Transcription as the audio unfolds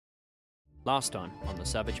Last time on the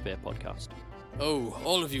Savage Bear podcast. Oh,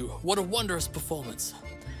 all of you, what a wondrous performance.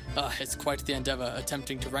 It's quite the endeavor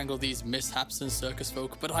attempting to wrangle these mishaps and circus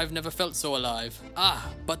folk, but I've never felt so alive.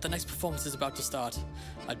 But the next performance is about to start.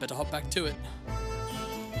 I'd better hop back to it.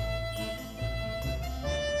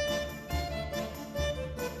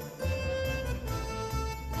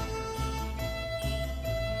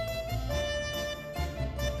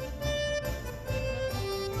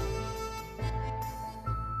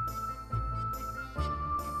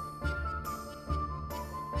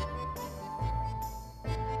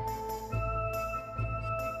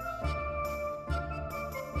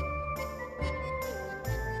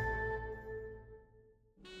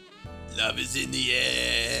 Love is in the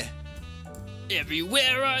air.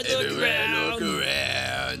 Everywhere I Look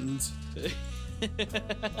around.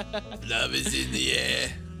 Love is in the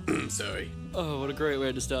air. Sorry. Oh, what a great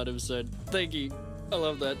way to start episode. Thank you. I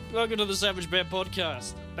love that. Welcome to the Savage Bear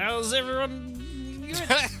podcast. How's everyone?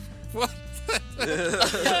 What?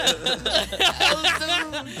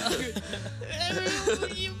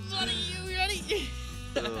 You ready?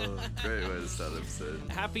 Oh, great way to start the episode.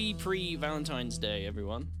 Happy pre-Valentine's Day,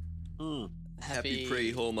 everyone. Happy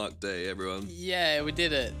pre-Hallmark Day, everyone. Yeah, we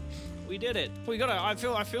did it. We did it. We gotta. I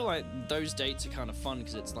feel like those dates are kind of fun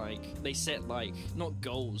because it's like they set like not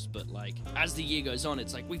goals, but like as the year goes on,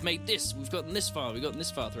 it's like we've made this, we've gotten this far, we've gotten this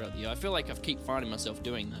far throughout the year. I feel like I keep finding myself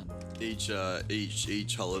doing that.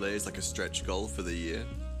 Each holiday is like a stretch goal for the year.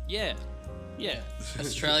 Yeah.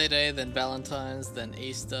 Australia Day, then Valentine's, then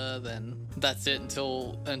Easter, then that's it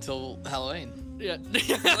until Halloween. Yeah.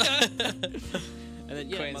 And then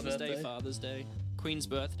Queen's Mother's Day, birthday. Father's Day, Queen's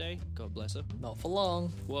birthday. God bless her. Not for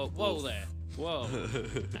long. Whoa there. Whoa.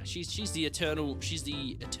 Nah, she's the eternal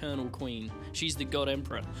queen. She's the god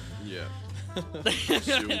emperor. Yeah.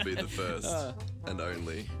 She will be the first and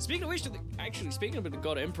only. Speaking of which, speaking of the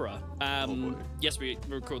god emperor, boy. yes, we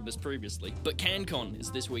recorded this previously, but CanCon is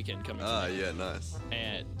this weekend coming. Yeah, nice.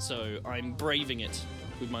 And so I'm braving it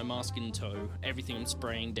with my mask in tow, everything I'm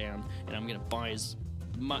spraying down, and I'm gonna buy as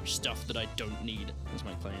much stuff that I don't need. That's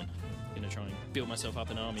my plan. I'm gonna try and build myself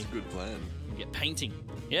up an army. Good plan. And get painting.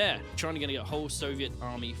 Yeah, trying to get a whole Soviet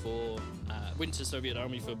army for Winter Soviet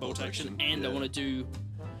Army for bolt action, and yeah. I want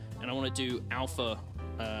to do Alpha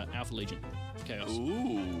Legion Chaos.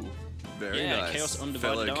 Ooh, very Yeah, nice. Chaos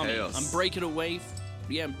Undivided Fellow Army. Chaos. I'm breaking away.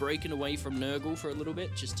 I'm breaking away from Nurgle for a little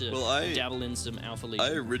bit, just to dabble in some Alpha Legion.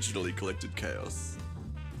 I originally collected Chaos,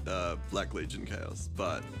 Black Legion Chaos,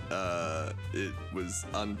 but it was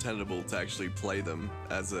untenable to actually play them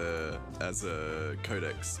as a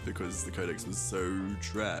codex because the codex was so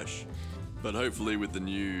trash. But hopefully with the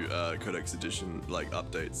new codex edition, like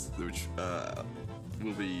updates, which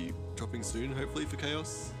will be dropping soon, hopefully for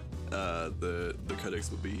Chaos, the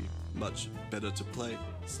codex will be much better to play.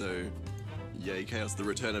 So, yay Chaos, the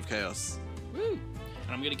return of Chaos. Woo!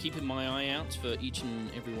 And I'm going to keep my eye out for each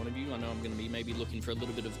and every one of you. I know I'm going to be maybe looking for a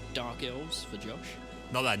little bit of Dark Elves for Josh.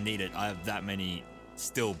 Not that I need it. I have that many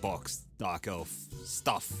still box Dark Elf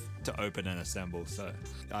stuff to open and assemble, so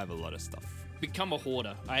I have a lot of stuff. Become a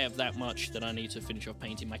hoarder. I have that much that I need to finish off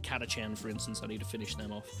painting. My Catachan, for instance, I need to finish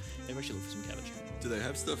them off. Maybe I should look for some Catachan. Do they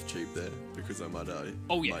have stuff cheap there? Because I might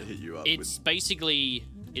hit you up It's basically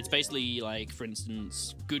like, for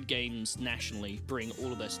instance, Good Games nationally bring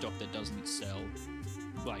all of their stock that doesn't sell,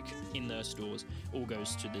 like, in their stores, all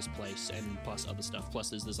goes to this place, and plus other stuff.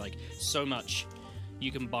 Plus there's like so much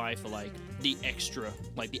you can buy for like the extra,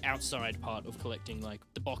 like the outside part of collecting, like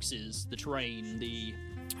the boxes, the terrain, the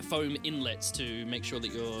foam inlets to make sure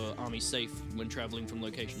that your army's safe when traveling from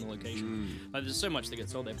location to location. Like, there's so much that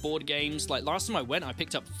gets sold there. Board games. Like, last time I went, I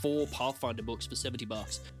picked up 4 Pathfinder books for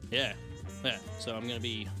 $70. Yeah. So I'm going to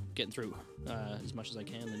be getting through as much as I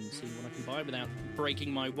can and seeing what I can buy without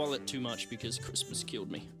breaking my wallet too much because Christmas killed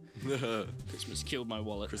me. Christmas killed my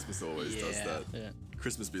wallet. Christmas always does that. Yeah.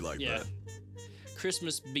 Christmas be like that.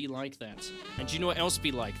 Christmas be like that. And do you know what else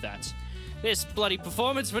be like that? This bloody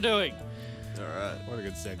performance we're doing. All right. What a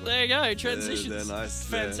good segue. There you go, transitions. They're nice.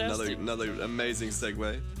 Fantastic. Another amazing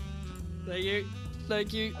segue.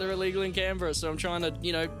 Thank you. They're illegal in Canberra, so I'm trying to,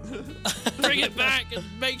 bring it back and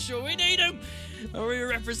make sure we need them. We're a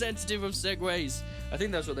representative of segways. I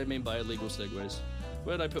think that's what they mean by illegal segways.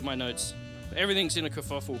 Where did I put my notes? Everything's in a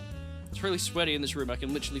kerfuffle. It's really sweaty in this room. I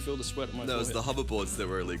can literally feel the sweat on my No, it's forehead. the hoverboards that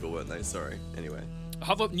were illegal, weren't they? Sorry. Anyway.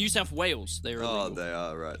 New South Wales, they're illegal. Oh, they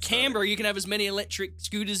are, right. Canberra, you can have as many electric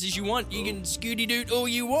scooters as you want. You can scooty doot all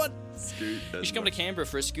you want. Scoot. You should come to Canberra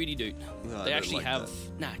for a scooty doot. No, I They don't actually like have.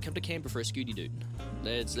 Come to Canberra for a scooty doot.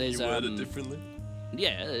 There's You word it differently?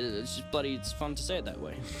 Yeah, it's just bloody. It's fun to say it that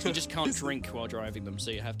way. You just can't drink while driving them, so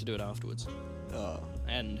you have to do it afterwards. Oh.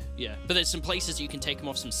 and yeah. But there's some places you can take them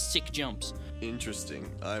off some sick jumps. Interesting.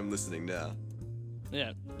 I'm listening now.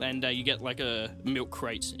 Yeah, and you get like a milk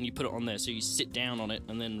crate and you put it on there, so you sit down on it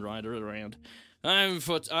and then ride it around. I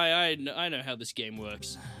know how this game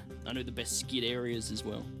works. I know the best skid areas as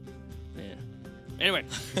well. Yeah. Anyway,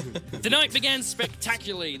 the night began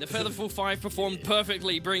spectacularly. The Featherfall 5 performed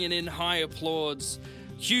perfectly, bringing in high applause.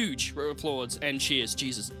 Huge applause and cheers.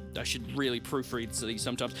 Jesus, I should really proofread these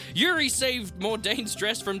sometimes. Yuri saved Mordane's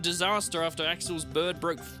dress from disaster after Axel's birds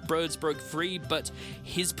broke free, but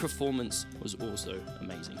his performance was also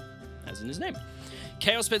amazing, as in his name.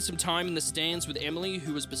 Chaos spent some time in the stands with Emily,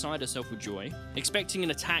 who was beside herself with joy. Expecting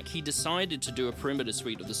an attack, he decided to do a perimeter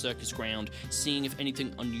sweep of the circus ground, seeing if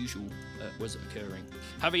anything unusual was occurring.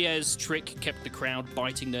 Javier's trick kept the crowd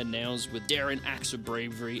biting their nails with daring acts of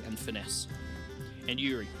bravery and finesse. And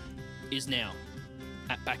Yuri is now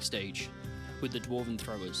at backstage with the Dwarven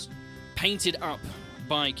Throwers, painted up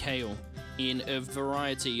by Kale in a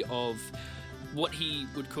variety of what he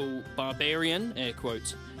would call barbarian, air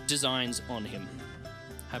quotes, designs on him.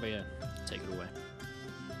 Javier, take it away.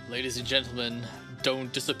 Ladies and gentlemen,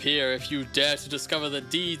 don't disappear if you dare to discover the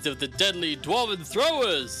deeds of the deadly Dwarven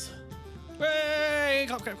Throwers! Hooray!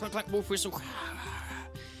 Clap, clap, clap, clap, wolf whistle.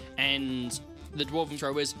 And the Dwarven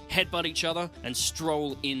Throwers headbutt each other and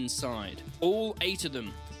stroll inside. All 8 of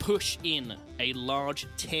them push in a large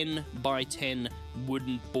 10 by 10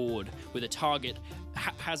 wooden board with a target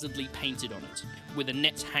haphazardly painted on it, with a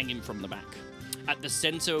net hanging from the back, at the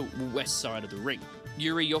center west side of the ring.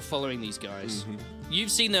 Yuri, you're following these guys. Mm-hmm.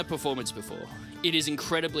 You've seen their performance before. It is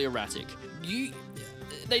incredibly erratic.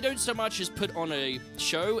 They don't so much as put on a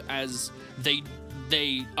show as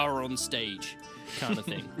they are on stage, kind of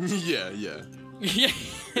thing. Yeah. Yeah.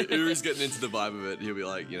 Yuri's getting into the vibe of it. He'll be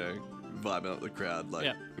like, vibing up the crowd, like,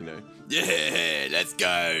 yeah. Yeah, let's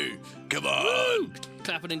go. Come on. Woo!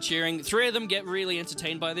 Clapping and cheering. 3 of them get really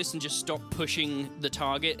entertained by this and just stop pushing the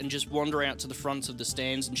target and just wander out to the front of the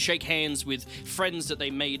stands and shake hands with friends that they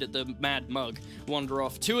made at the Mad Mug. Wander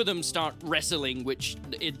off. 2 of them start wrestling, which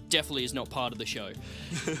it definitely is not part of the show.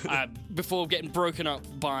 Before getting broken up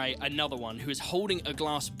by another one who is holding a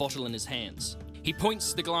glass bottle in his hands. He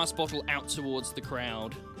points the glass bottle out towards the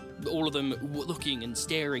crowd, all of them looking and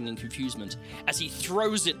staring in confusement, as he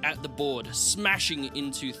throws it at the board, smashing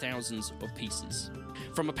into thousands of pieces.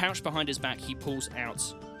 From a pouch behind his back, he pulls out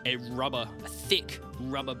a thick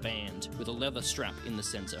rubber band with a leather strap in the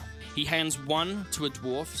center. He hands one to a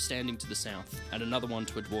dwarf standing to the south, and another one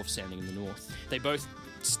to a dwarf standing in the north. They both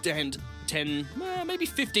stand 10, maybe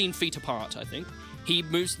 15 feet apart, I think. He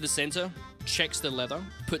moves to the center, checks the leather,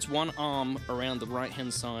 puts one arm around the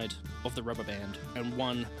right-hand side of the rubber band and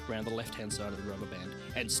one around the left-hand side of the rubber band,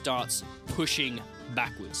 and starts pushing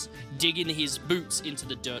backwards, digging his boots into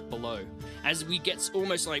the dirt below. As he gets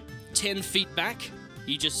almost like 10 feet back,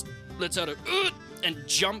 he just lets out a and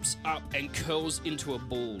jumps up and curls into a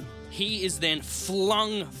ball. He is then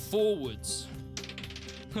flung forwards.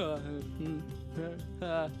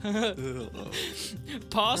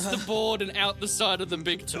 Past the board and out the side of the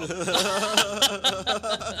big top.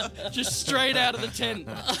 Just straight out of the tent.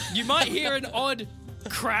 You might hear an odd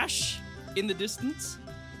crash in the distance.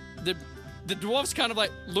 The dwarves kind of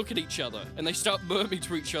like look at each other and they start murmuring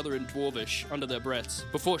to each other in dwarvish under their breaths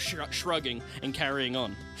before shrugging and carrying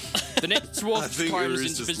on. The next dwarf climbs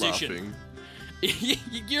into position. Laughing.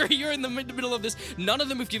 You're in the middle of this. None of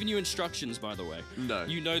them have given you instructions, by the way. No.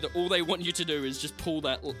 You know that all they want you to do is just pull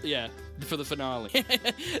that, for the finale.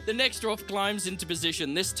 The next dwarf climbs into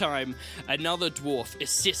position. This time, another dwarf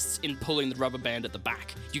assists in pulling the rubber band at the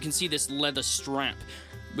back. You can see this leather strap,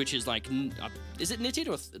 which is like, is it knitted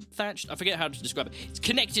or thatched? I forget how to describe it. It's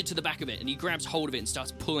connected to the back of it, and he grabs hold of it and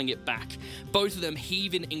starts pulling it back. Both of them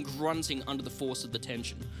heaving and grunting under the force of the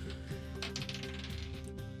tension.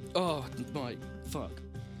 Oh my fuck.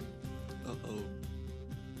 Uh-oh.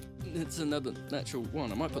 It's another natural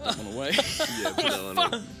one. I might put that one away. Yeah, put that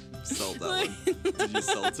one in. Salt that one. Did you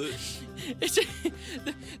salt it?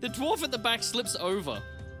 The dwarf at the back slips over.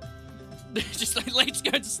 Just like Late's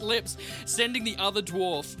going slips, sending the other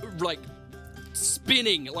dwarf like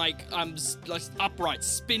spinning, like upright,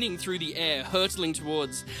 spinning through the air, hurtling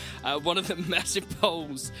towards one of the massive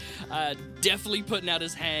poles, definitely putting out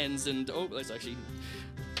his hands and let's actually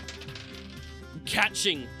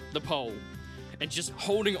catching the pole and just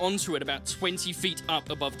holding onto it about 20 feet up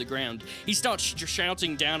above the ground. He starts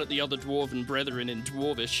shouting down at the other dwarven brethren in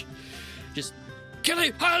dwarvish, just kill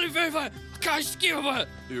him, highly favor,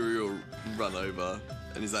 Uriel will run over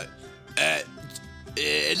and he's like,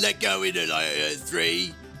 let go in like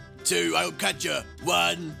 3, 2, I'll catch you,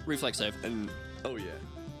 1. Reflex save. And oh yeah,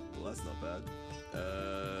 well that's not bad.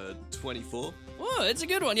 24. Oh, it's a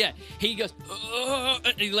good one, yeah. He goes,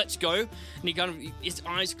 and he lets go, and he kind of, his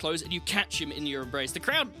eyes close, and you catch him in your embrace. The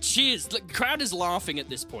crowd cheers. The crowd is laughing at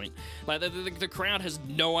this point. Like, the crowd has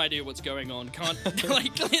no idea what's going on. Can't,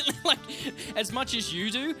 like, as much as you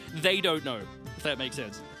do, they don't know, if that makes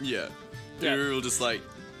sense. Yeah. Yeah. Uriel just like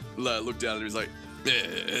look down and he's like,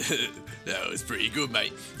 That was pretty good,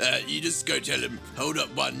 mate. You just go tell him, hold up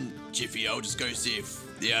one jiffy, I'll just go see if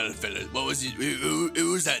the other fella, what was it,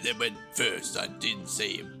 who was that went first? I didn't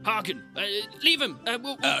see him. Harkin, leave him.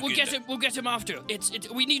 We'll get him. We'll get him after.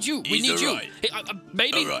 We need you. We He's need you. all right.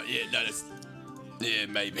 Maybe. All right, yeah, no, that's... Yeah,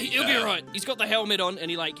 maybe. He'll be alright. He's got the helmet on,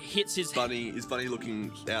 and he like hits his. Bunny is Bunny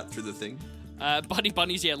looking out through the thing.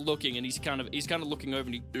 Bunny's looking, and he's kind of looking over,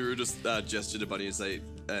 and he. Uriel just gestured to Bunny and say,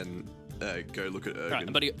 go look at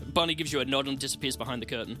Ergen. Right, Bunny gives you a nod and disappears behind the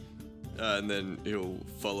curtain. And then he'll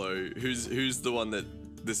follow. Who's the one that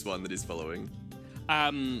this one that is following?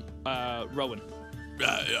 Rowan. Rowan,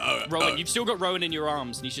 Rowan, you've still got Rowan in your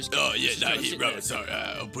arms, and he's just. Oh, yeah, just no, kinda yeah, sitting Rowan, there. sorry,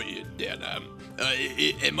 I'll put you down.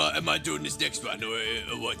 Am I doing this next one,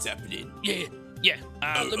 or what's happening? Yeah.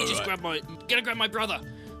 Let me just alright. grab my brother.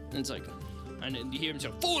 And it's like, and then you hear him say,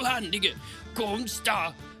 "Fullhandige,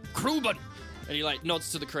 Komstar, Kruben," and he like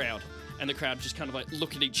nods to the crowd, and the crowd just kind of like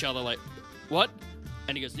look at each other like, "What?"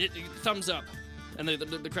 And he goes, "Thumbs up." And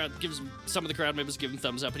the crowd gives him, some of the crowd members give him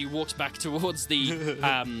thumbs up, and he walks back towards the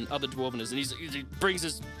other dwarveners, and he brings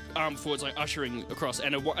his arm forwards, like ushering across,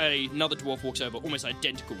 and another dwarf walks over, almost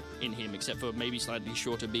identical in him, except for maybe slightly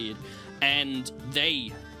shorter beard, and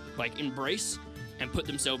they like embrace and put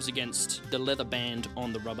themselves against the leather band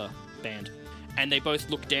on the rubber band, and they both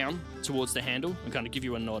look down towards the handle and kind of give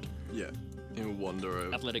you a nod. Yeah. He'll wander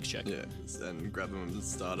over. Athletics check. Yeah, and grab him and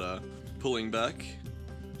start pulling back.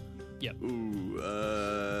 Yep. Ooh,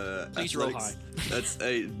 Please roll athletics. That's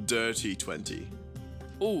a dirty 20.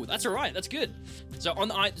 Ooh, that's all right. That's good. So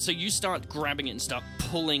so you start grabbing it and start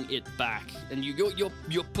pulling it back, and you're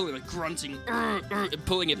pulling, like grunting, and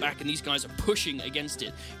pulling it back, and these guys are pushing against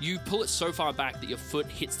it. You pull it so far back that your foot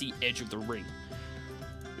hits the edge of the ring.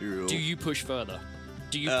 Uriel. Do you push further?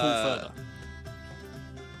 Do you pull further?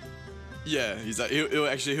 Yeah, he's like he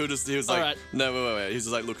was like Alright. no wait. He's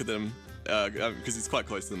just like look at them because he's quite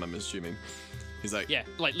close to them. I'm assuming. He's like Yeah,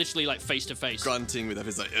 like literally like face to face. grunting with them.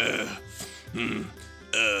 He's like Do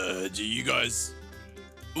you guys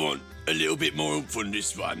want a little bit more oomph on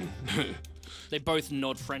this one? They both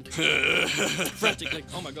nod frantically. Frantically.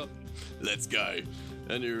 Oh my god. Let's go.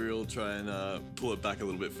 and Uriel try and pull it back a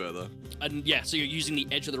little bit further. And yeah, so you're using the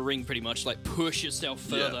edge of the ring pretty much, like push yourself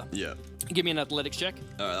further. Yeah. Give me an athletics check.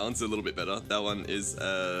 Alright, that one's a little bit better. That one is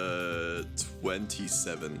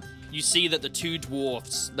 27. You see that the two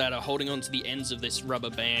dwarfs that are holding onto the ends of this rubber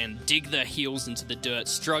band dig their heels into the dirt,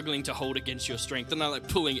 struggling to hold against your strength, and they're like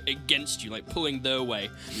pulling against you, like pulling their way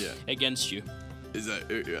against you. Is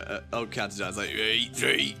that I'll count it down. It's like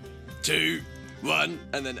 3, 2, 1.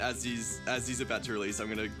 and then as he's about to release, I'm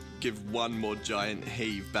gonna give one more giant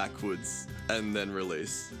heave backwards and then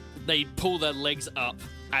release. They pull their legs up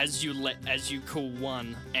as you call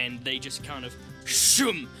one, and they just kind of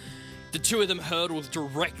shoom. The two of them hurtle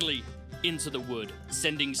directly into the wood,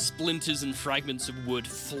 sending splinters and fragments of wood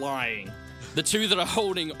flying. The two that are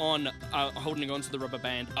holding onto the rubber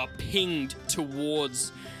band are pinged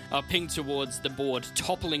towards the board,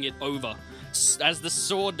 toppling it over as the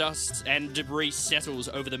sawdust and debris settles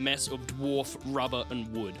over the mess of dwarf rubber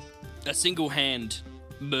and wood. A single hand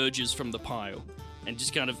emerges from the pile and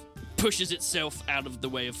just kind of pushes itself out of the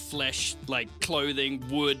way of flesh, like clothing,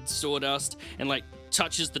 wood, sawdust, and like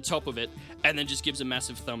touches the top of it, and then just gives a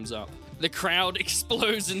massive thumbs up. The crowd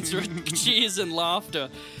explodes into cheers and laughter,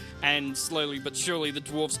 and slowly but surely the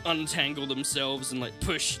dwarves untangle themselves and like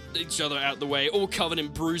push each other out the way, all covered in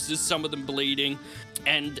bruises, some of them bleeding,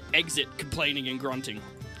 and exit complaining and grunting,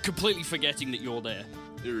 completely forgetting that you're there.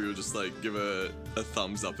 Uriel just like give a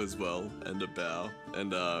thumbs up as well and a bow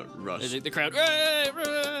and rush The crowd,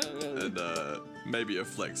 and maybe a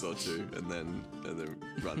flex or two and then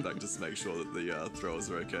run back just to make sure that the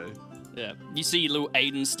throwers are okay. yeah. You see little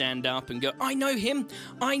Aiden stand up and go, I know him.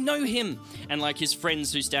 And like his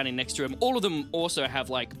friends who's standing next to him, all of them also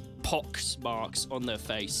have like pox marks on their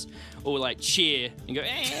face, or like cheer and go,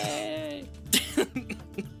 hey.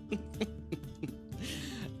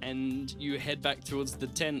 And you head back towards the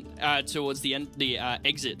tent, towards the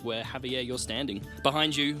exit where Javier, you're standing.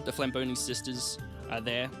 Behind you, the Flamboni sisters are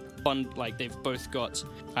there. Like they've both got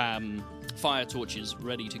fire torches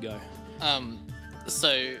ready to go.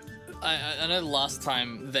 So I know last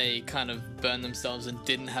time they kind of burned themselves and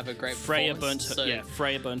didn't have a great Freya performance. burnt her,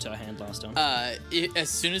 Freya burnt her hand last time. As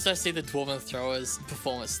soon as I see the Dwarven Throwers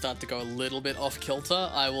performance start to go a little bit off kilter,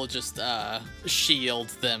 I will just shield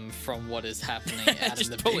them from what is happening out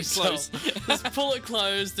Just in the pull big it close. Just pull it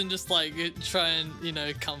closed and just like try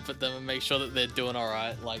and comfort them and make sure that they're doing all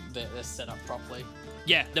right, like they're set up properly.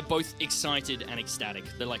 Yeah, they're both excited and ecstatic.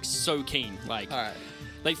 They're like so keen. Like, All right.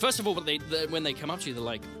 like first of all, when they come up to you, they're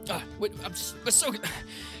like, we're so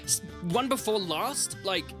one before last.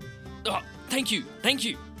 Like, oh, thank you.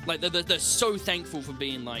 Like they're so thankful for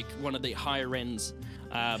being like one of the higher ends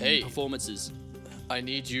Hey. performances. I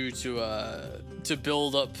need you to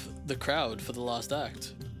build up the crowd for the last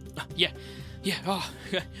act. Yeah. Oh,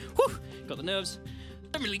 whew, got the nerves.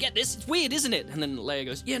 Don't really get this. It's weird, isn't it? And then Leia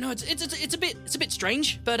goes, "Yeah, no, it's a bit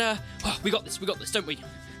strange, but we got this, don't we?"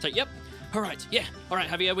 So, yep. All right, yeah. All right,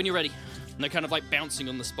 Javier, when you're ready. And they're kind of like bouncing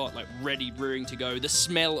on the spot, like ready, rearing to go. The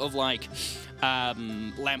smell of like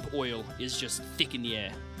lamp oil is just thick in the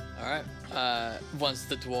air. All right. Once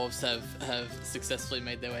the dwarves have successfully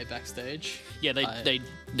made their way backstage. Yeah,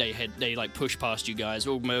 they like push past you guys,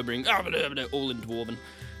 all murmuring, all in Dwarven,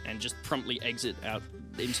 and just promptly exit out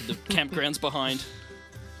into the campgrounds behind.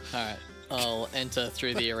 All right. I'll enter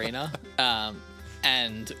through the arena.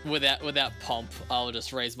 And without pomp, I'll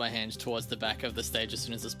just raise my hand towards the back of the stage as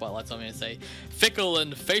soon as the spotlight's on me and say, "Fickle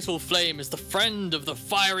and fatal flame is the friend of the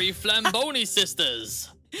fiery Flamboni sisters."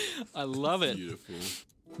 I love it. Beautiful.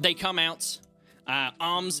 They come out,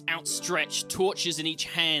 arms outstretched, torches in each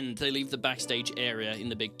hand. They leave the backstage area in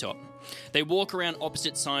the big top. They walk around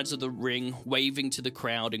opposite sides of the ring, waving to the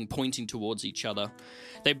crowd and pointing towards each other.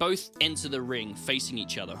 They both enter the ring, facing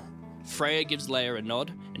each other. Freya gives Leia a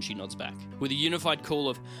nod, and she nods back. With a unified call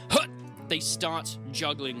of "Hut!" they start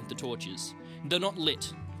juggling the torches. They're not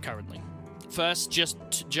lit currently. First, just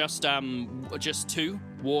two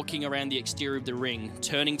walking around the exterior of the ring,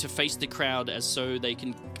 turning to face the crowd so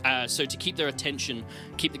to keep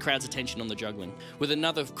the crowd's attention on the juggling. With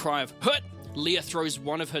another cry of "Hut!" Leia throws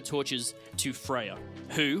one of her torches to Freya,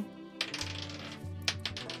 who,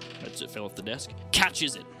 it fell off the desk,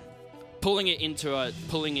 catches it, pulling it into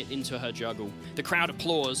her juggle. The crowd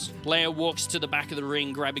applauds. Leia walks to the back of the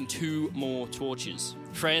ring, grabbing two more torches.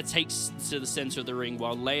 Freya takes to the center of the ring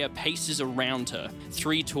while Leia paces around her,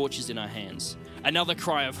 3 torches in her hands. Another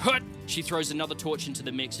cry of "Hut!" She throws another torch into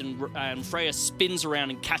the mix, and Freya spins around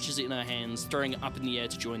and catches it in her hands, throwing it up in the air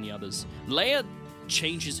to join the others. Leia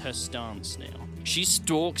changes her stance now. She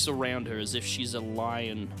stalks around her as if she's a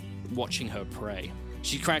lion watching her prey.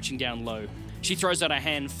 She's crouching down low. She throws out her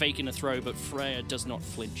hand, faking a throw, but Freya does not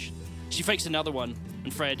flinch. She fakes another one,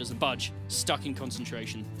 and Freya doesn't budge, stuck in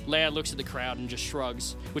concentration. Leia looks at the crowd and just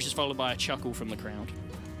shrugs, which is followed by a chuckle from the crowd.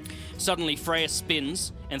 Suddenly, Freya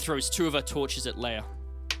spins and throws 2 of her torches at Leia,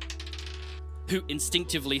 who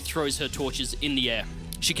instinctively throws her torches in the air.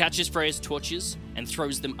 She catches Freya's torches and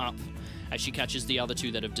throws them up as she catches the other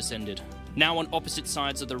 2 that have descended. Now on opposite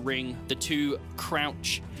sides of the ring, the 2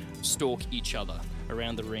 crouch, stalk each other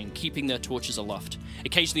around the ring, keeping their torches aloft,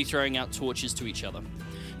 occasionally throwing out torches to each other.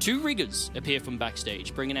 2 riggers appear from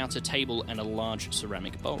backstage, bringing out a table and a large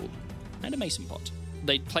ceramic bowl, and a mason pot.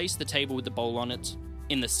 They place the table with the bowl on it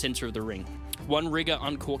in the center of the ring. One rigger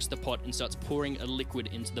uncorks the pot and starts pouring a liquid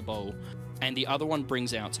into the bowl, and the other one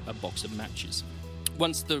brings out a box of matches.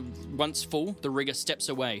 Once full, the rigger steps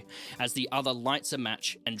away as the other lights a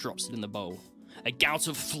match and drops it in the bowl. A gout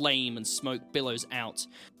of flame and smoke billows out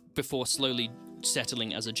before slowly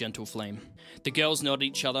settling as a gentle flame. The girls nod at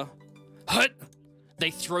each other. "Hut!" They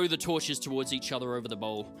throw the torches towards each other over the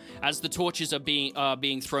bowl. As the torches are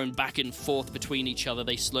being thrown back and forth between each other,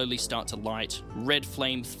 they slowly start to light, red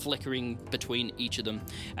flame flickering between each of them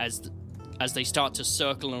as they start to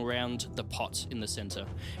circle around the pot in the center,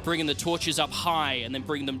 bringing the torches up high and then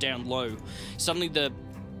bringing them down low. Suddenly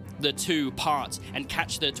the 2 part and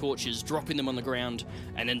catch their torches, dropping them on the ground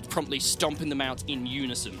and then promptly stomping them out in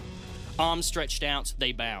unison. Arms stretched out,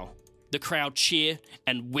 they bow. The crowd cheer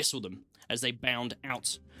and whistle them as they bound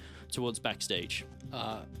out towards backstage.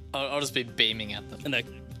 I'll just be beaming at them. And they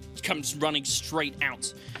come running straight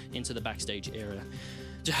out into the backstage area.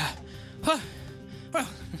 Well,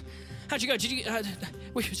 how'd you go? Did you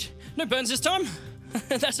no burns this time?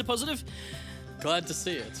 That's a positive. Glad to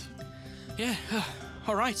see it. Yeah,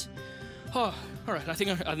 all right. Oh, all right, I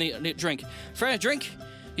think I need a drink. Freya, drink?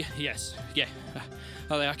 Yeah, yes, yeah.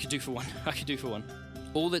 I could do for one.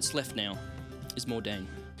 All that's left now is Mordain.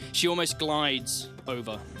 She almost glides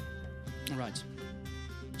over. All right.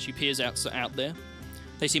 She peers out there.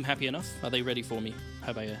 They seem happy enough. Are they ready for me?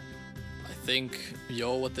 I think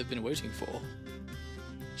you're what they've been waiting for.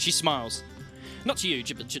 She smiles. Not to you,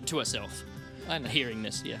 but to herself. I know. Hearing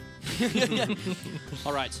this, yeah.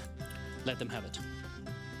 All right. Let them have it.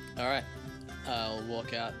 All right. I'll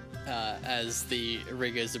walk out as the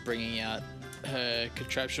riggers are bringing out her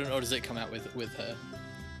contraption, or does it come out with her?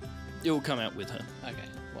 It will come out with her. Okay.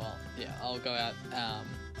 Well, yeah, I'll go out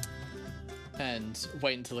and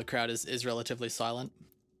wait until the crowd is relatively silent,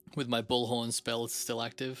 with my bullhorn spell still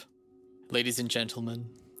active. Ladies and gentlemen,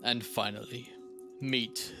 and finally,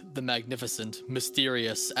 meet the magnificent,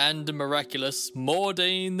 mysterious, and miraculous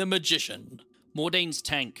Mordain the Magician. Mordain's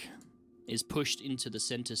tank is pushed into the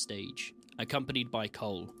center stage, accompanied by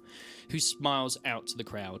Cole, who smiles out to the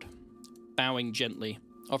crowd, bowing gently,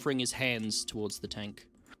 offering his hands towards the tank.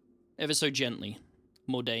 Ever so gently,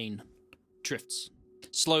 Mordain drifts,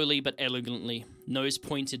 slowly but elegantly, nose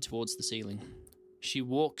pointed towards the ceiling. She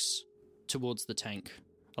walks towards the tank,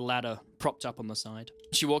 a ladder propped up on the side.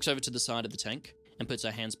 She walks over to the side of the tank and puts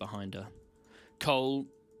her hands behind her. Cole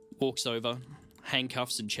walks over,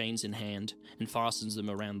 handcuffs and chains in hand, and fastens them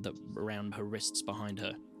around her wrists behind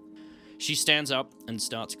her. She stands up and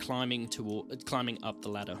starts climbing up the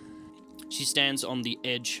ladder. She stands on the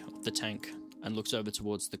edge of the tank and looks over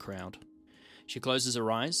towards the crowd. She closes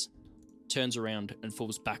her eyes, turns around, and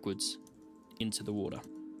falls backwards into the water.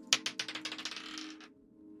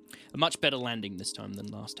 A much better landing this time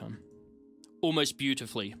than last time. Almost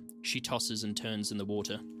beautifully, she tosses and turns in the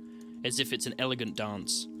water, as if it's an elegant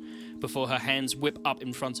dance, before her hands whip up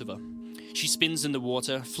in front of her. She spins in the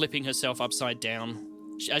water, flipping herself upside down.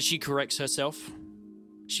 As she corrects herself,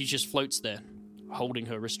 she just floats there, holding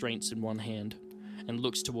her restraints in one hand, and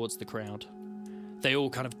looks towards the crowd. They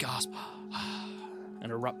all kind of gasp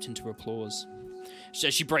and erupt into applause.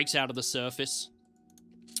 As she breaks out of the surface,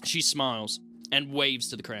 she smiles and waves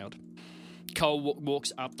to the crowd. Cole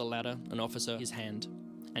walks up the ladder and offers her his hand,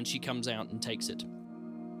 and she comes out and takes it.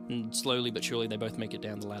 And slowly but surely they both make it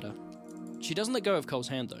down the ladder. She doesn't let go of Cole's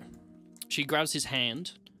hand, though. She grabs his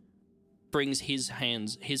hand, brings his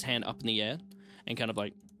hand up in the air, and kind of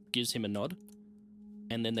like gives him a nod,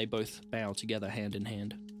 and then they both bow together hand in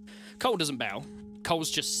hand. Cole doesn't bow.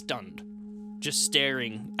 Cole's just stunned, just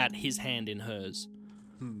staring at his hand in hers.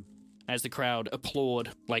 As the crowd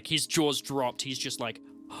applaud, like his jaws dropped, he's just like,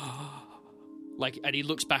 and he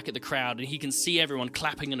looks back at the crowd and he can see everyone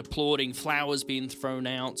clapping and applauding, flowers being thrown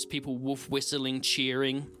out, people wolf whistling,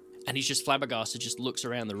 cheering, and he's just flabbergasted, just looks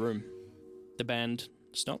around the room. The band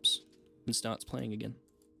stops and starts playing again,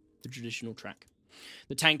 the traditional track.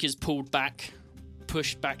 The tank is pulled back,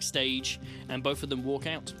 pushed backstage, and both of them walk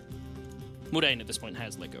out. Mordain at this point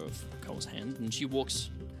has let go of Cole's hand, and she walks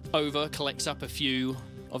over, collects up a few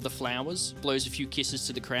of the flowers, blows a few kisses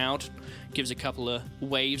to the crowd, gives a couple of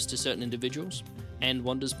waves to certain individuals, and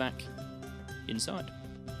wanders back inside.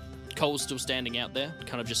 Cole's still standing out there,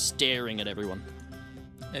 kind of just staring at everyone.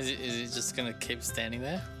 Is he just gonna keep standing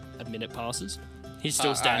there? A minute passes. He's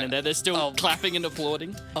still standing there. They're still clapping and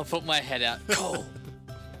applauding. I'll put my head out. Cole,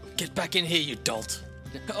 get back in here, you dolt.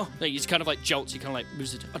 Oh, no, he's kind of like jolts. He kind of like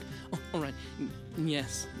moves it. Oh, all right.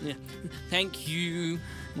 Yes. Yeah. Thank you.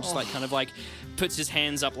 And just like kind of like puts his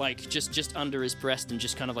hands up like just under his breast and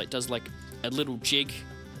just kind of like does like a little jig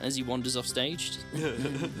as he wanders off stage.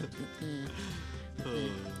 And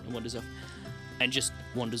wanders off. And just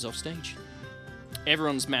wanders off stage.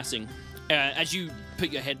 Everyone's massing. As you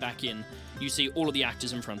put your head back in, you see all of the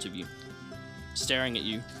actors in front of you, staring at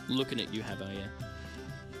you, looking at you, Havaya,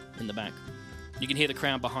 in the back. You can hear the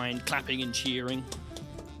crowd behind clapping and cheering.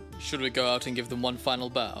 Should we go out and give them one final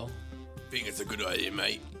bow? I think it's a good idea,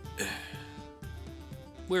 mate.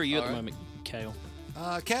 Where are you at the moment, Kale?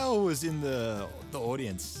 Kale was in the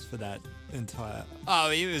audience for that entire... Oh,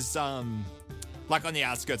 he was like on the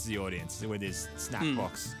outskirts of the audience with his snap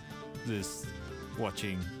box, just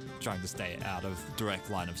watching, trying to stay out of direct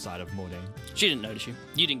line of sight of Mordain. She didn't notice you.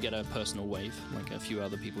 You didn't get a personal wave like a few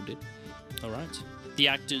other people did. All right. The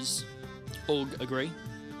actors all agree.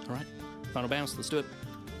 All right. Final bounce. Let's do it.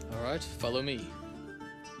 All right, follow me.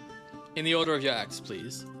 In the order of your acts,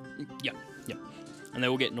 please. Yep. And they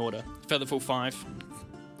all get in order. Featherfall 5,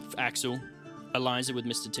 Axel, Eliza with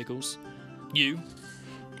Mr. Tickles, you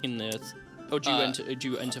in the... Or do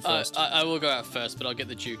you enter first? I will go out first, but I'll get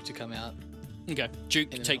the Duke to come out. Okay.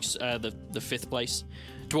 Duke takes the 5th place.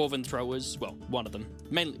 Dwarven Throwers, well, one of them.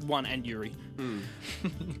 Mainly one and Yuri.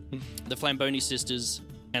 The Flamboni Sisters,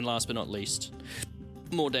 and last but not least,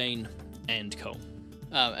 Mordain and Cole.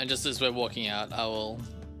 And just as we're walking out, I will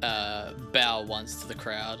bow once to the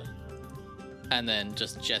crowd and then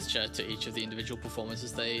just gesture to each of the individual performers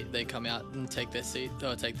as they come out and take their seat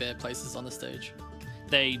or take their places on the stage.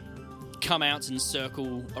 They come out and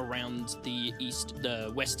circle around the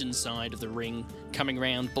western side of the ring, coming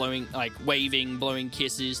around, blowing, like waving, blowing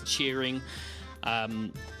kisses, cheering.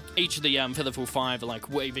 Each of the Featherfall 5 are like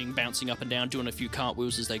waving, bouncing up and down, doing a few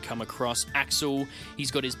cartwheels as they come across. Axel,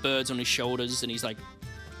 he's got his birds on his shoulders, and he's like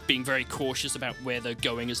being very cautious about where they're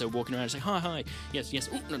going as they're walking around. He's like, hi, yes,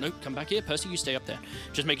 oh, no, come back here, Percy, you stay up there.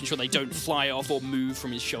 Just making sure they don't fly off or move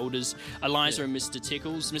from his shoulders. Eliza and Mr.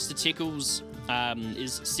 Tickles. Mr. Tickles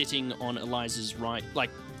is sitting on Eliza's right, like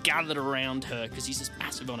gathered around her, because he's this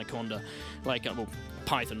massive anaconda, like,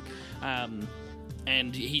 python.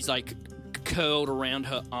 And he's like curled around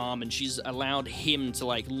her arm, and she's allowed him to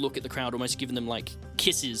like look at the crowd, almost giving them like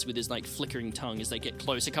kisses with his like flickering tongue as they get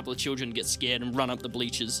close. A couple of children get scared and run up the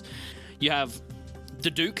bleachers. You have the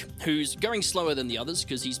Duke, who's going slower than the others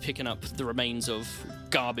because he's picking up the remains of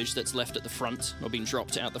garbage that's left at the front or being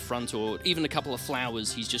dropped out the front, or even a couple of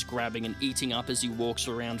flowers he's just grabbing and eating up as he walks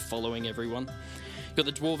around following everyone. You've got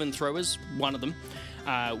the Dwarven Throwers, one of them,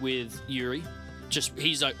 with Yuri. Just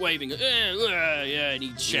he's like waving, and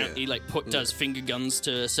he he like does finger guns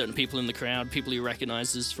to certain people in the crowd, people he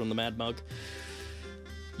recognizes from the Mad Mug.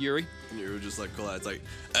 Yuri, You would just like call out, it's like,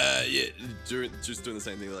 just doing the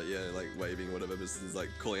same thing, like like waving or whatever. But it's like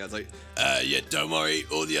calling out, it's like, don't worry,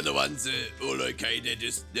 all the other ones are all okay. They're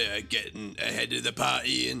just getting ahead of the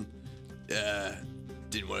party and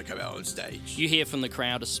didn't want to come out on stage. You hear from the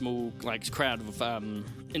crowd, a small like crowd of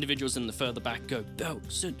individuals in the further back go,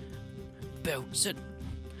 Belson,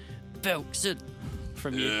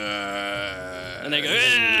 from you. And they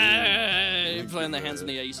go, playing their hands in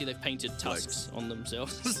the air. You see they've painted tusks on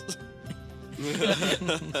themselves.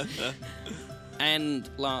 and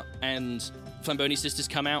Flamboni sisters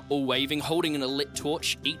come out, all waving, holding an lit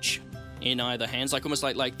torch each in either hands, like almost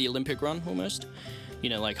like the Olympic run, almost. You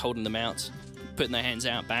know, like holding them out, putting their hands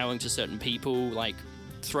out, bowing to certain people, like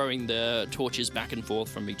throwing the torches back and forth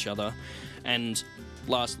from each other. And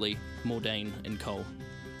lastly, Mordain and Cole.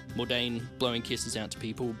 Mordain blowing kisses out to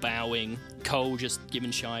people, bowing. Cole just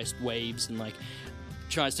giving shy waves and like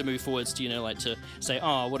tries to move forwards to, like to say,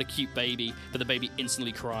 oh, what a cute baby. But the baby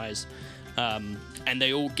instantly cries. And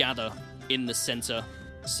they all gather in the center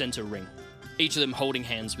ring. Each of them holding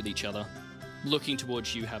hands with each other, looking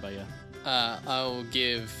towards you, Habaya. I'll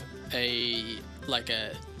give a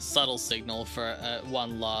subtle signal for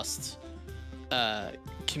one last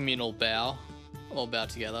communal bow. All bow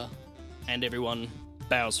together. And everyone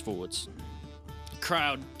bows forwards.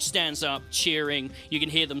 Crowd stands up, cheering. You can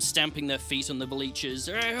hear them stamping their feet on the bleachers.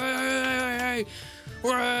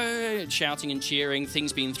 Shouting and cheering.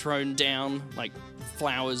 Things being thrown down, like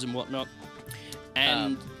flowers and whatnot.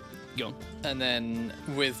 And go on. And then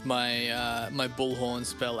with my my bullhorn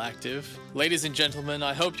spell active. Ladies and gentlemen,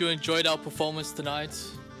 I hope you enjoyed our performance tonight.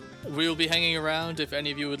 We will be hanging around if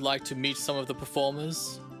any of you would like to meet some of the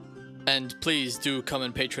performers. And please do come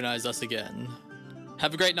and patronize us again.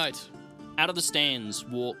 Have a great night. Out of the stands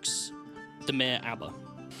walks the Mayor Abba.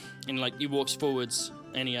 And he walks forwards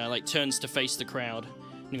and he turns to face the crowd.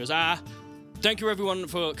 And he goes, thank you everyone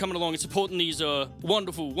for coming along and supporting these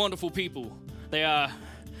wonderful, wonderful people. They are...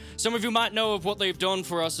 Some of you might know of what they've done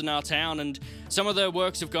for us in our town, and some of their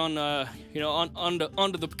works have gone,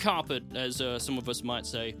 under the carpet, as some of us might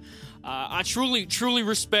say. I truly, truly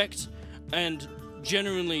respect and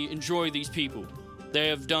genuinely enjoy these people. They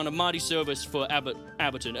have done a mighty service for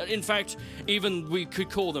Abberton. In fact, even we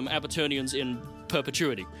could call them Abbertonians in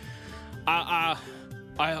perpetuity. I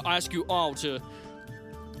ask you all to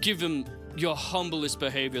give them your humblest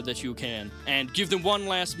behavior that you can, and give them one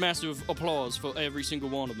last massive applause for every single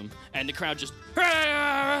one of them. And the crowd just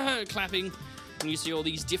clapping, and you see all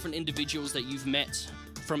these different individuals that you've met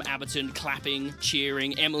from Abberton clapping,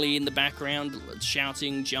 cheering. Emily in the background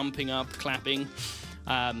shouting, jumping up, clapping.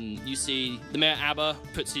 You see the Mayor Abba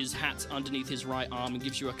puts his hat underneath his right arm and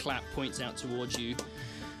gives you a clap, points out towards you,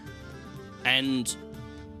 and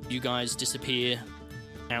you guys disappear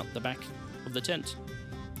out the back of the tent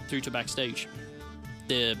through to backstage.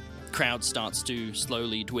 The crowd starts to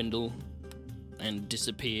slowly dwindle and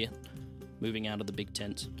disappear, moving out of the big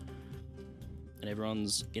tent, and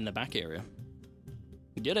everyone's in the back area.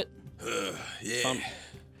 You did it. Yeah.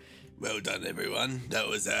 Well done, everyone. That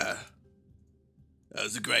was a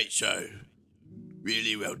great show.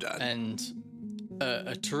 Really well done. And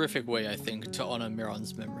a terrific way, I think, to honor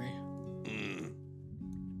Miron's memory.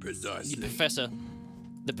 Precisely.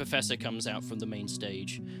 The professor comes out from the main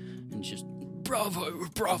stage and just,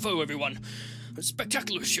 bravo, everyone. A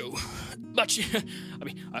spectacular show. I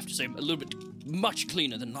have to say, a little bit much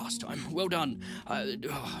cleaner than last time. Well done.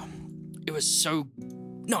 It was so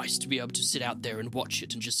nice to be able to sit out there and watch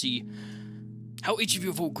it and just see how each of you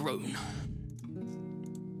have all grown.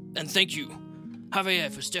 And thank you,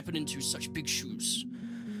 Javier, for stepping into such big shoes.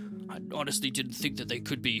 I honestly didn't think that they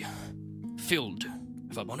could be filled,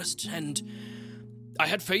 if I'm honest, and I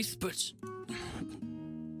had faith, but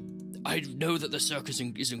I know that the circus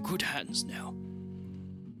is in good hands now.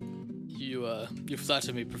 You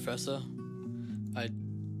flatter me, Professor. I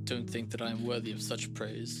don't think that I am worthy of such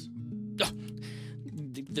praise.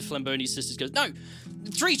 The Flamboni sisters goes, no!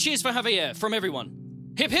 3 cheers for Javier from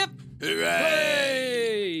everyone. Hip hip!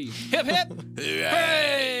 Hooray! Hooray! Hip hip!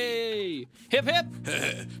 Hooray! Hip hip!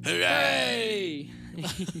 Hooray!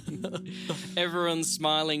 Everyone's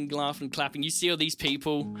smiling, laughing, clapping. You see all these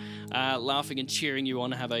people laughing and cheering you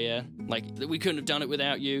on, Javier. Like, we couldn't have done it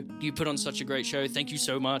without you. You put on such a great show. Thank you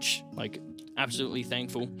so much. Like, absolutely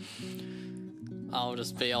thankful. I'll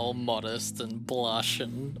just be all modest and blush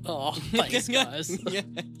and, oh, thanks, guys. Yeah.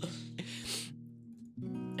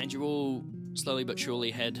 And you all slowly but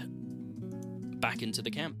surely head back into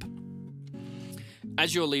the camp.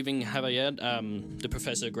 As you're leaving, Javier, the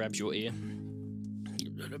professor grabs your ear.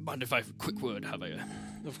 Mind if I have a quick word, Javier?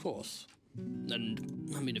 Of course. And,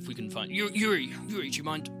 I mean, if we can find... Yuri, do you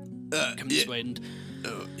mind coming this way? And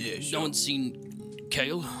Oh, yeah, sure. no one's seen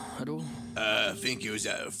Kale at all? I think he was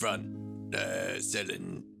out front,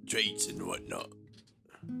 selling treats and whatnot.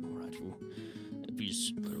 All right, well,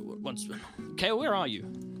 please, once... Kale, where are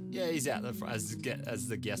you? Yeah, he's out the front. As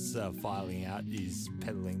the guests are filing out, he's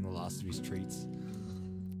peddling the last of his treats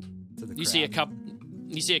to the You see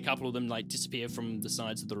a couple of them like disappear from the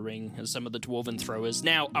sides of the ring, as some of the dwarven throwers,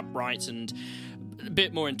 now upright and a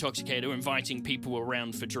bit more intoxicated, are inviting people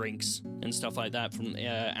around for drinks and stuff like that from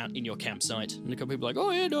out in your campsite. And a couple of people are like,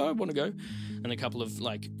 oh yeah, no, I want to go. And a couple of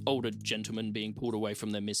like older gentlemen being pulled away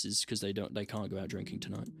from their misses because they can't go out drinking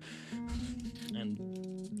tonight. And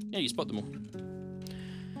yeah, you spot them all.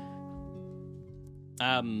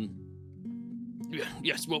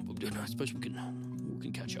 Yes, well, I suppose we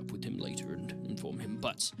can catch up with him later and inform him,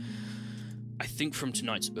 but I think from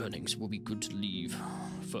tonight's earnings, we'll be good to leave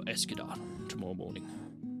for Eskedar tomorrow morning.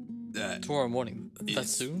 Tomorrow morning? Yes. That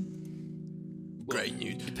soon? Great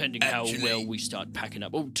news. Depending how well we start packing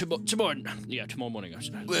up. Oh, tomorrow morning.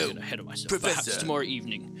 I'm getting ahead of myself. Professor, Perhaps tomorrow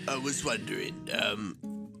evening. I was wondering,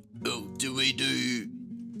 do we do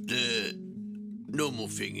the normal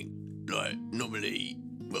thing? Like, normally,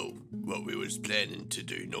 well, what we was planning to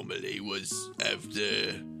do normally was have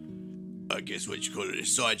the, I guess what you call it, a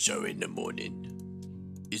sideshow in the morning.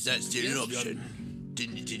 Is that still an option?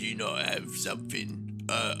 Did you not have something?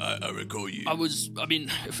 I recall you.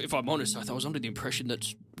 If I'm honest, I was under the impression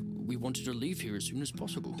that we wanted to leave here as soon as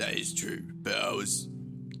possible. That is true, but I was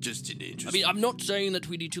just in the interest. I'm not saying that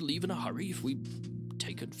we need to leave in a hurry. If we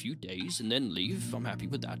take a few days and then leave, I'm happy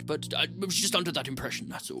with that. But I was just under that impression,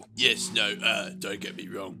 that's all. Yes, no, don't get me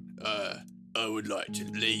wrong. I would like to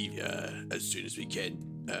leave as soon as we can.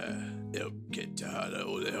 Help get Tahana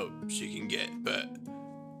all the help she can get. But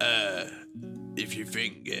if you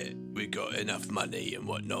think we got enough money and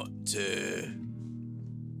whatnot to...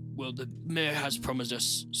 Well, the mayor has promised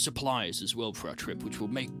us supplies as well for our trip, which will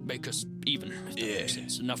make us even, if that makes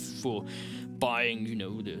sense. Enough for buying,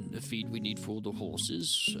 the feed we need for all the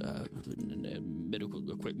horses,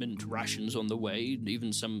 medical equipment, rations on the way,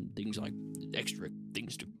 even some things like extra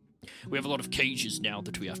things to... We have a lot of cages now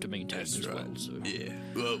that we have to maintain as well, so... Yeah,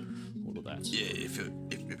 well... All of that. Yeah, if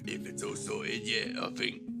it's all sorted, yeah, I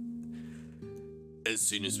think as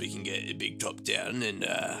soon as we can get a big top down and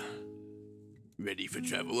ready for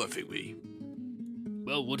travel, I think we...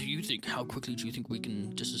 Well, what do you think? How quickly do you think we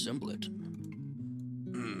can disassemble it?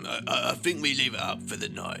 I think we leave it up for the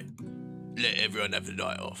night. Let everyone have the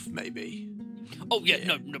night off, maybe. Oh,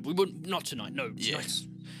 yeah. No, we wouldn't. Not tonight. No, tonight's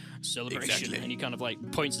celebration. Exactly. And he kind of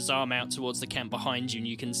points his arm out towards the camp behind you, and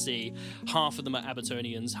you can see half of them are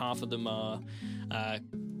Abertonians, half of them are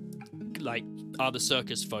the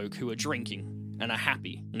circus folk who are drinking and are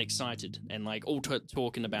happy and excited and all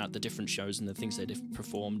talking about the different shows and the things they've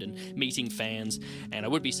performed and meeting fans. And I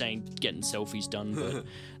would be saying getting selfies done, but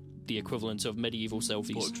the equivalent of medieval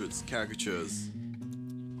selfies. Portraits, caricatures.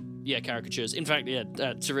 Yeah, caricatures. In fact,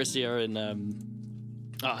 Teresia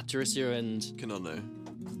and Kanono.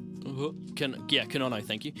 Kanono,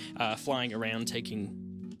 thank you. Flying around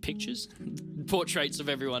taking pictures, portraits of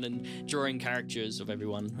everyone and drawing caricatures of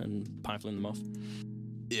everyone and piling them off.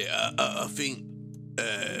 Yeah, I think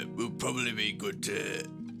will probably be good to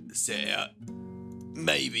set out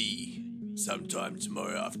maybe sometime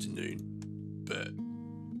tomorrow afternoon, but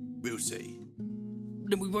we'll see.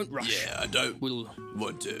 Then we won't rush. Yeah, I don't We'll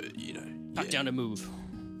want to, back down and move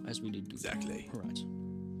as we need to. Exactly. Right.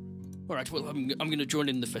 All right, well, I'm going to join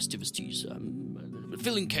in the festivities.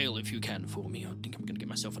 Fill in Kale if you can for me. I think I'm going to get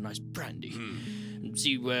myself a nice brandy. And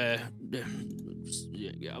see where... And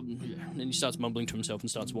he starts mumbling to himself and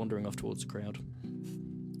starts wandering off towards the crowd.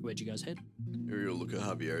 Where'd you guys head? Uriel look at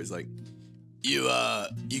Javier. He's like,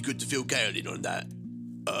 You good to fill Kale in on that?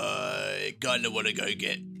 I kind of want to go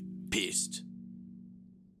get pissed.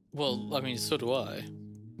 Well, I mean, so do I.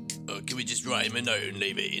 Can we just write him a note and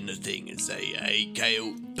leave it in the thing and say, hey,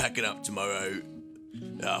 Kale, packing up tomorrow.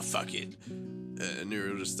 Fuck it. and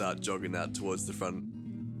Uriel just start jogging out towards the front.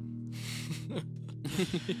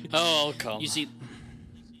 Oh, come.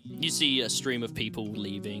 You see a stream of people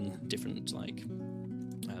leaving different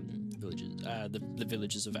villages, the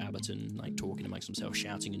villages of Aberton, like talking amongst themselves,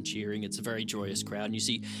 shouting and cheering. It's a very joyous crowd. And you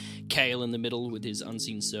see Kale in the middle with his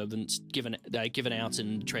unseen servant, given out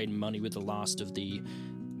and trading money with the last of the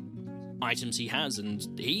items he has, and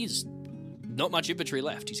he's not much inventory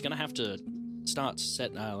left. He's going to have to start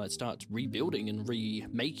rebuilding and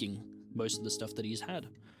remaking most of the stuff that he's had.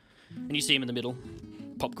 And you see him in the middle,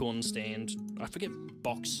 popcorn stand, I forget,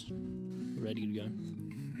 box, ready to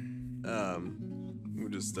go. We'll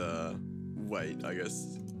just wait, I guess.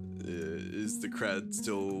 Is the crowd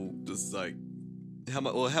still just like how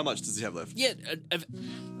much does he have left? Yeah,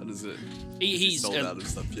 How does it? he's sold out of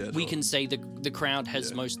stuff yet? we or- can say the crowd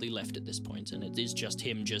has mostly left at this point, and it is just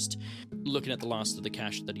him just looking at the last of the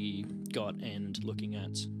cash that he got and looking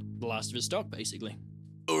at the last of his stock, basically.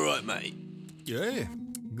 All right, mate. Yeah.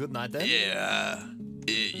 Good night then. Yeah,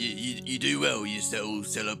 you do well. You sell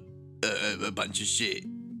a bunch of shit.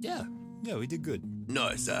 Yeah. Yeah, we did good.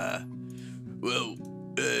 Nice. Well,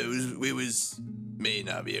 me and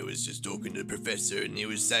Javier was just talking to the professor, and he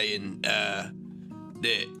was saying that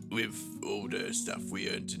with all the stuff we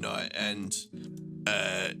earned tonight and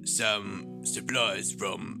some supplies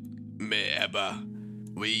from Merhaba,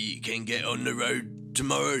 we can get on the road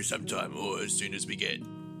tomorrow sometime, or as soon as we get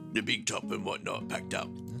the big top and whatnot packed up.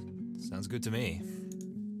 Sounds good to me.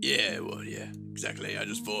 Yeah, well, yeah, exactly. I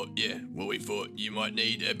just thought, we thought you might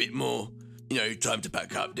need a bit more, time to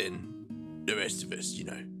pack up than the rest of us,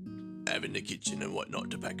 having the kitchen and whatnot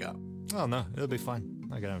to pack up. Oh no, it'll be fine.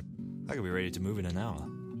 I could be ready to move in an hour.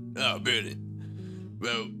 Oh, brilliant.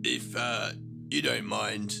 Well, if you don't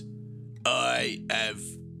mind, I have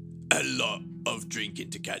a lot of drinking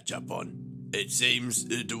to catch up on. It seems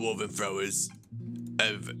the Dwarven Throwers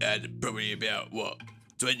have had probably about,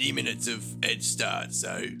 20 minutes of head start,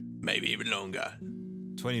 so maybe even longer.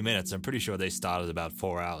 20 minutes. I'm pretty sure they started about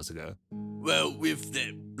 4 hours ago. Well, with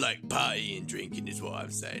the, partying and drinking is what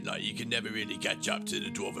I'm saying. You can never really catch up to the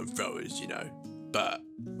Dwarven Throwers, But,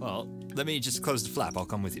 Well, let me just close the flap. I'll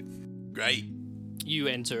come with you. great. You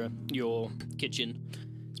enter your kitchen.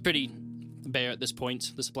 It's pretty bare at this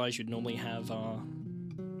point. The supplies you'd normally have are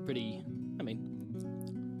pretty,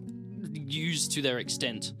 used to their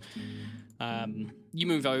extent. You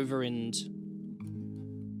move over and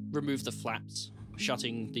remove the flaps,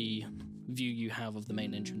 shutting the view you have of the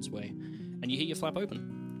main entranceway, and you hear your flap open.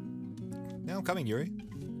 Yeah, I'm coming, Yuri.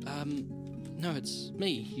 No, it's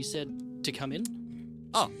me. You said to come in?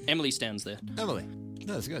 Oh, Emily stands there. Emily.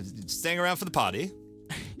 No, it's good. Staying around for the party.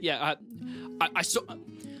 Yeah, I saw...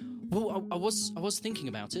 Well, I was thinking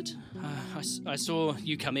about it. I saw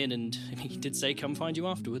you come in, and he did say come find you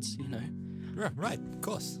afterwards, Right, of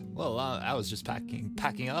course. Well, I was just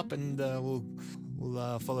packing up, and we'll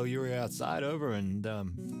follow Yuri outside over, and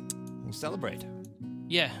we'll celebrate.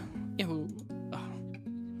 Yeah, well...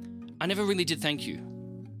 I never really did thank you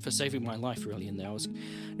for saving my life, really, in there. I was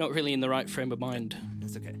not really in the right frame of mind.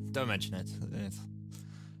 It's okay. Don't mention it. It's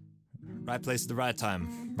right place at the right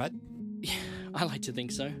time, right? Yeah, I like to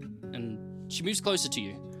think so. And she moves closer to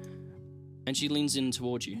you, and she leans in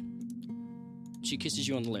towards you. She kisses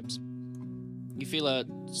you on the lips. You feel her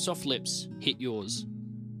soft lips hit yours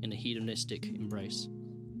in a hedonistic embrace.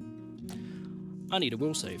 I need a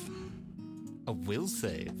will save. A will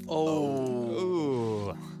save. Oh.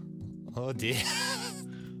 Oh. Oh dear.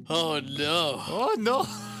 Oh, no. Oh no.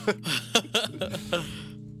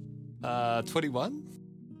 21?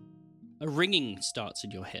 A ringing starts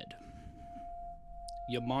in your head.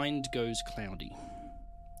 Your mind goes cloudy.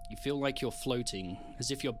 You feel like you're floating,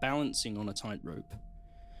 as if you're balancing on a tightrope.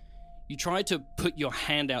 You try to put your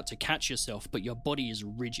hand out to catch yourself, but your body is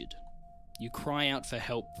rigid. You cry out for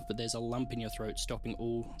help, but there's a lump in your throat stopping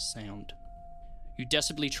all sound. You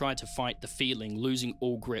desperately try to fight the feeling, losing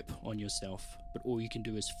all grip on yourself, but all you can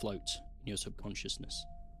do is float in your subconsciousness.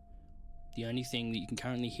 The only thing that you can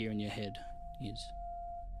currently hear in your head is,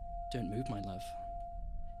 "Don't move, my love."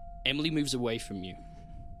 Emily moves away from you,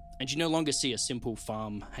 and you no longer see a simple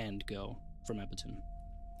farm hand girl from Aberton.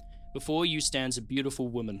 Before you stands a beautiful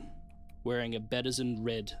woman, wearing a bedizen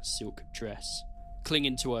red silk dress,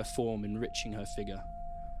 clinging to her form, enriching her figure.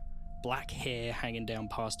 Black hair hanging down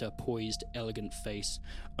past her poised, elegant face,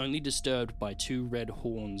 only disturbed by 2 red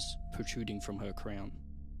horns protruding from her crown.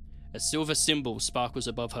 A silver symbol sparkles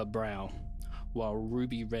above her brow, while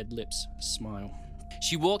ruby red lips smile.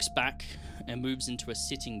 She walks back and moves into a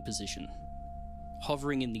sitting position,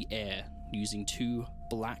 hovering in the air, using 2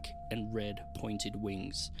 black and red pointed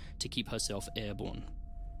wings to keep herself airborne.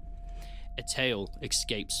 A tail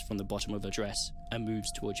escapes from the bottom of her dress and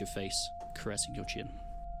moves towards your face, caressing your chin.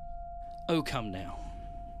 Oh, come now.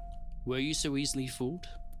 Were you so easily fooled?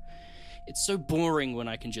 It's so boring when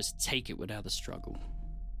I can just take it without a struggle.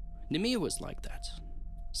 Nemir was like that.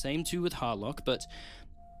 Same too with Harlock, but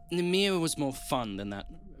Nemir was more fun than that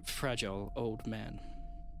fragile old man.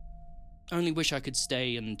 Only wish I could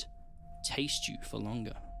stay and taste you for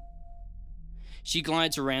longer. She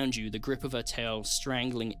glides around you, the grip of her tail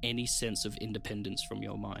strangling any sense of independence from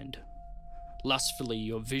your mind. Lustfully,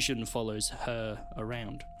 your vision follows her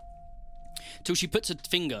around, till she puts a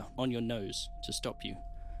finger on your nose to stop you,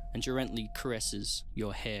 and gently caresses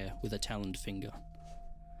your hair with a taloned finger.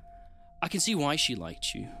 I can see why she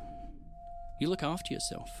liked you. You look after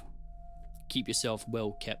yourself. Keep yourself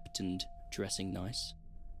well kept and dressing nice.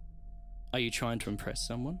 Are you trying to impress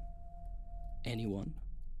someone? Anyone?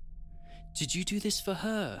 Did you do this for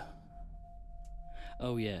her?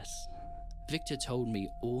 Oh yes, Victor told me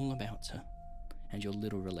all about her and your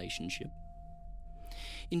little relationship.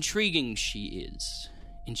 Intriguing she is,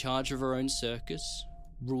 in charge of her own circus,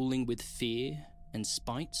 ruling with fear and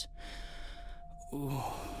spite.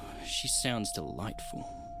 Oh, she sounds delightful.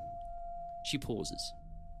 She pauses.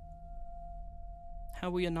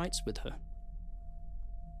 How were your nights with her?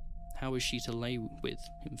 How is she to lay with,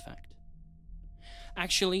 in fact?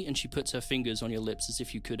 Actually, and she puts her fingers on your lips as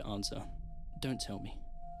if you could answer, don't tell me.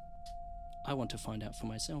 I want to find out for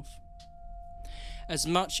myself. As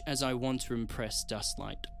much as I want to impress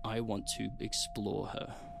Dustlight, I want to explore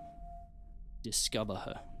her. Discover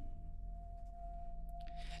her.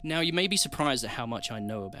 Now, you may be surprised at how much I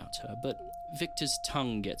know about her, but Victor's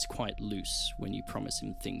tongue gets quite loose when you promise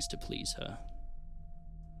him things to please her.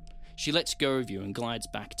 She lets go of you and glides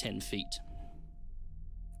back 10 feet.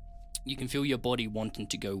 You can feel your body wanting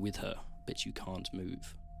to go with her, but you can't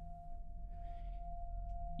move.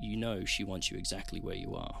 You know she wants you exactly where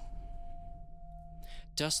you are.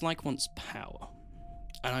 Dustlike wants power,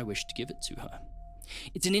 and I wish to give it to her.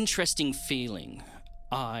 It's an interesting feeling.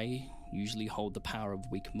 I usually hold the power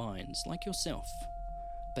of weak minds, like yourself,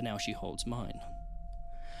 but now she holds mine.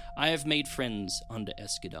 I have made friends under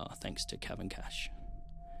Escadar thanks to Cavencash,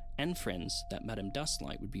 and friends that Madame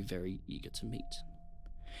Dustlight would be very eager to meet.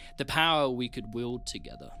 The power we could wield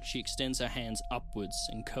together. She extends her hands upwards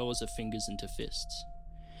and curls her fingers into fists.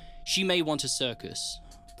 She may want a circus,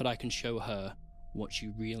 but I can show her what she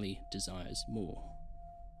really desires more.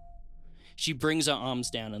 She brings her arms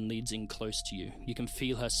down and leads in close to you. You can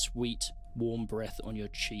feel her sweet, warm breath on your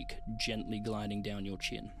cheek, gently gliding down your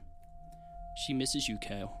chin. She misses you,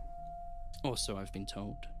 Kale. Or so I've been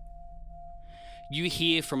told. You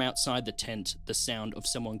hear from outside the tent the sound of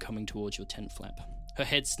someone coming towards your tent flap. Her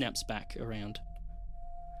head snaps back around.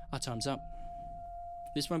 Our time's up.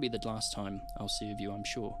 This won't be the last time I'll see of you, I'm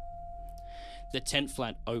sure. The tent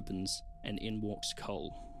flap opens and in walks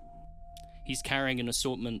Cole. He's carrying an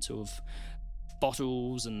assortment of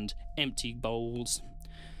bottles and empty bowls.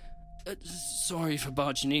 Sorry for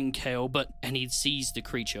barging in, Kale, but... And he sees the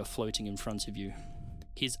creature floating in front of you.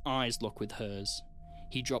 His eyes lock with hers.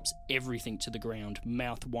 He drops everything to the ground,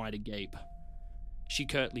 mouth wide agape. She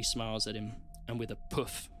curtly smiles at him, and with a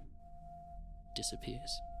poof,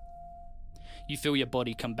 disappears. You feel your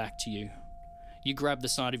body come back to you. You grab the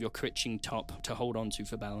side of your critching top to hold onto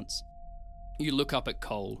for balance. You look up at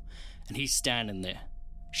Cole, and he's standing there,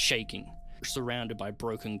 shaking, surrounded by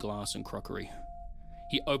broken glass and crockery.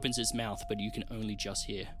 He opens his mouth, but you can only just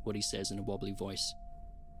hear what he says in a wobbly voice.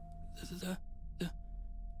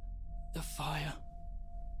 The fire.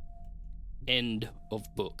 End of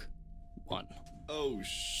book 1. Oh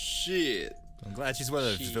shit. I'm glad she's one of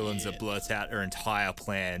those villains that blurts out her entire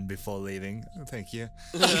plan before leaving. Oh, thank you.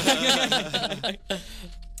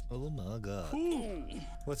 Oh my god.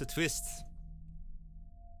 What a twist.